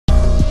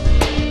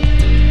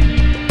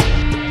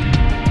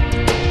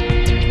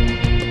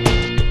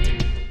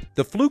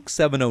The Fluke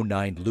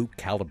 709 loop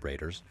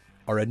calibrators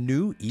are a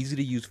new,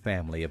 easy-to-use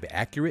family of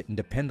accurate and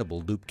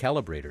dependable loop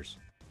calibrators.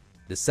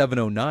 The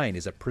 709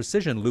 is a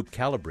precision loop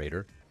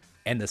calibrator,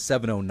 and the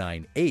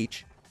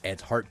 709H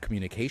adds Hart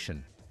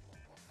communication.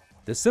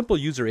 The simple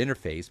user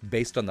interface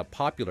based on the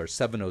popular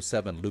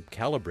 707 loop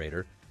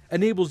calibrator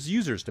enables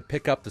users to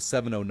pick up the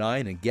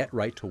 709 and get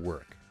right to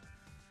work.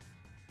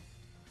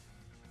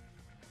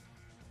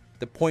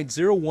 The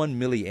 0.01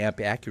 milliamp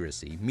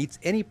accuracy meets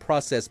any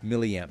process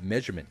milliamp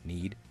measurement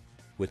need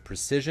with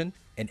precision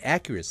and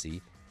accuracy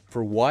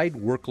for wide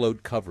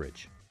workload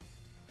coverage.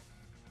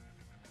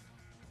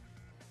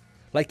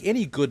 Like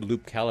any good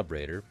loop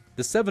calibrator,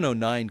 the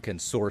 709 can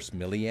source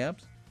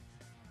milliamps,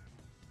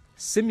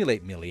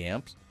 simulate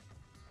milliamps,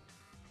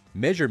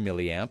 measure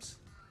milliamp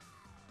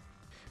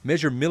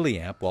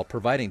while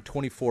providing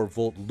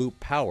 24-volt loop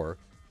power,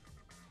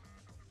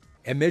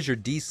 and measure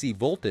DC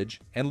voltage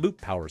and loop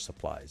power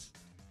supplies.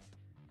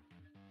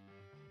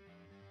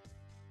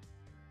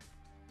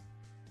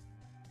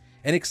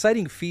 An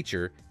exciting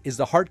feature is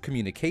the Hart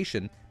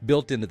communication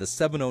built into the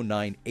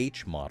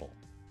 709H model.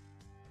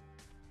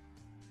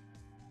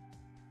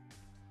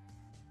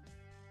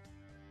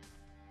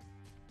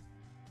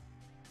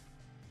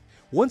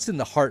 Once in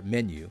the Hart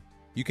menu,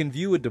 you can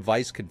view a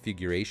device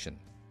configuration.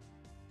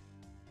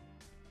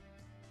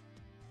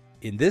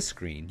 In this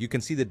screen, you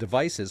can see the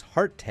device's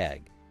Hart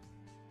tag,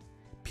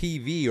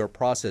 PV or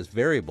process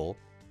variable,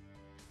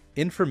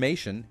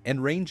 information,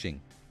 and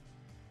ranging.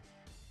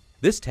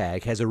 This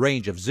tag has a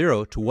range of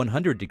 0 to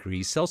 100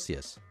 degrees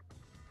Celsius.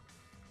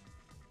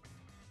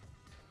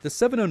 The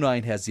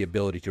 709 has the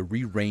ability to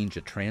rearrange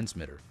a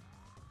transmitter.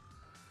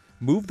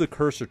 Move the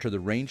cursor to the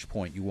range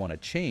point you want to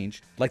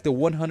change, like the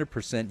 100%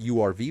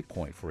 URV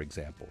point, for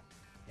example,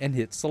 and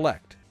hit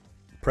select.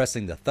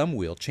 Pressing the thumb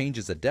wheel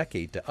changes a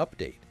decade to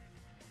update.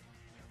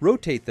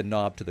 Rotate the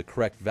knob to the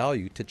correct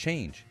value to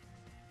change.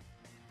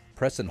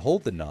 Press and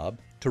hold the knob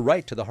to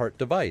write to the Hart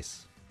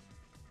device.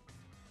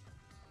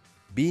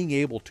 Being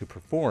able to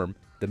perform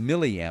the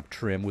milliamp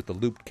trim with the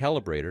looped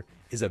calibrator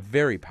is a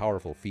very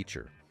powerful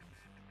feature.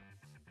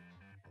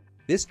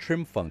 This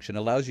trim function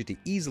allows you to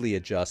easily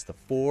adjust the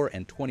 4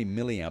 and 20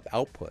 milliamp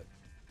output.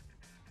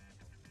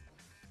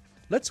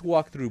 Let's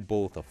walk through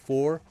both a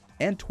 4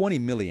 and 20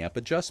 milliamp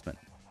adjustment.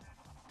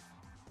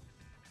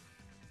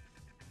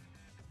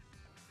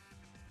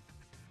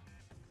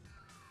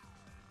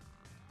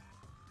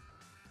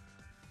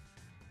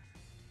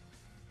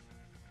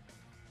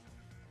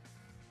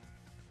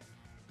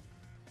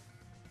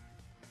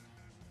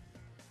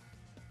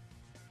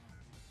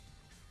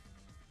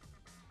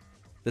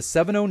 The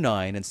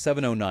 709 and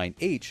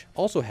 709H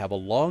also have a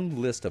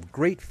long list of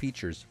great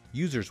features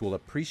users will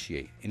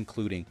appreciate,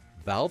 including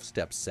valve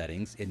step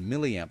settings in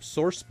milliamp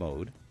source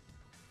mode,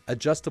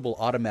 adjustable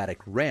automatic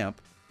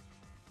ramp,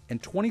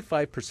 and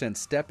 25%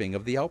 stepping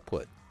of the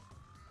output.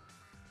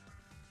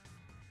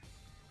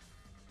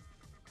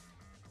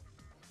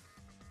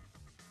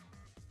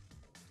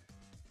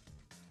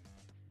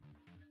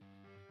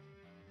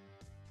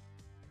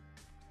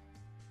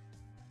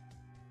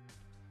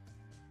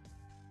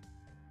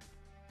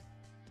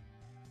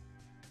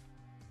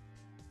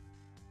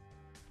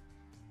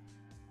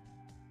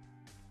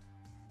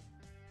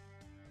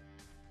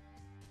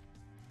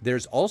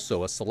 There's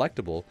also a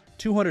selectable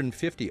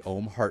 250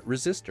 ohm Hart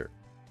resistor.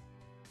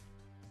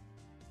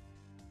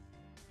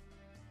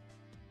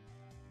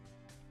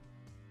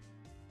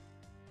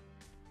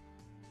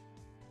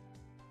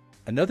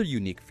 Another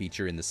unique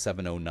feature in the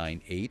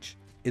 709H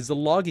is the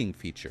logging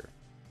feature.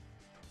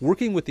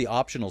 Working with the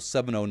optional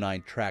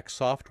 709 track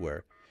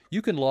software,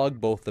 you can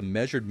log both the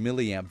measured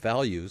milliamp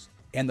values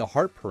and the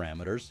Hart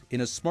parameters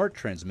in a smart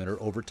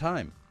transmitter over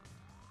time.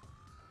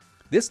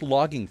 This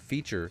logging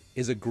feature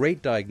is a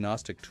great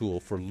diagnostic tool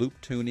for loop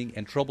tuning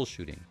and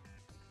troubleshooting.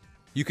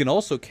 You can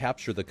also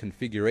capture the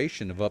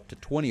configuration of up to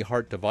 20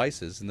 Hart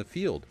devices in the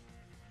field,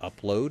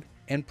 upload,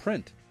 and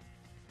print.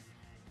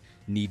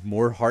 Need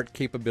more Hart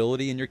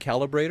capability in your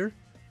calibrator?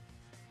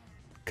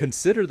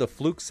 Consider the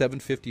Fluke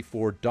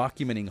 754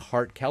 documenting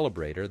Hart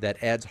calibrator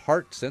that adds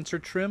Hart sensor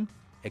trim,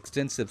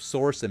 extensive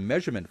source and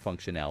measurement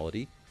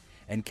functionality,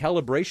 and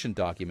calibration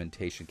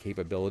documentation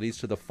capabilities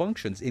to the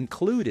functions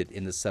included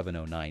in the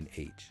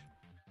 709H.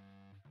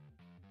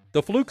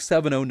 The Fluke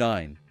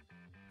 709.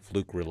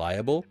 Fluke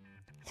reliable,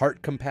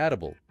 Hart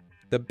compatible,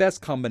 the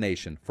best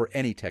combination for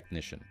any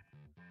technician.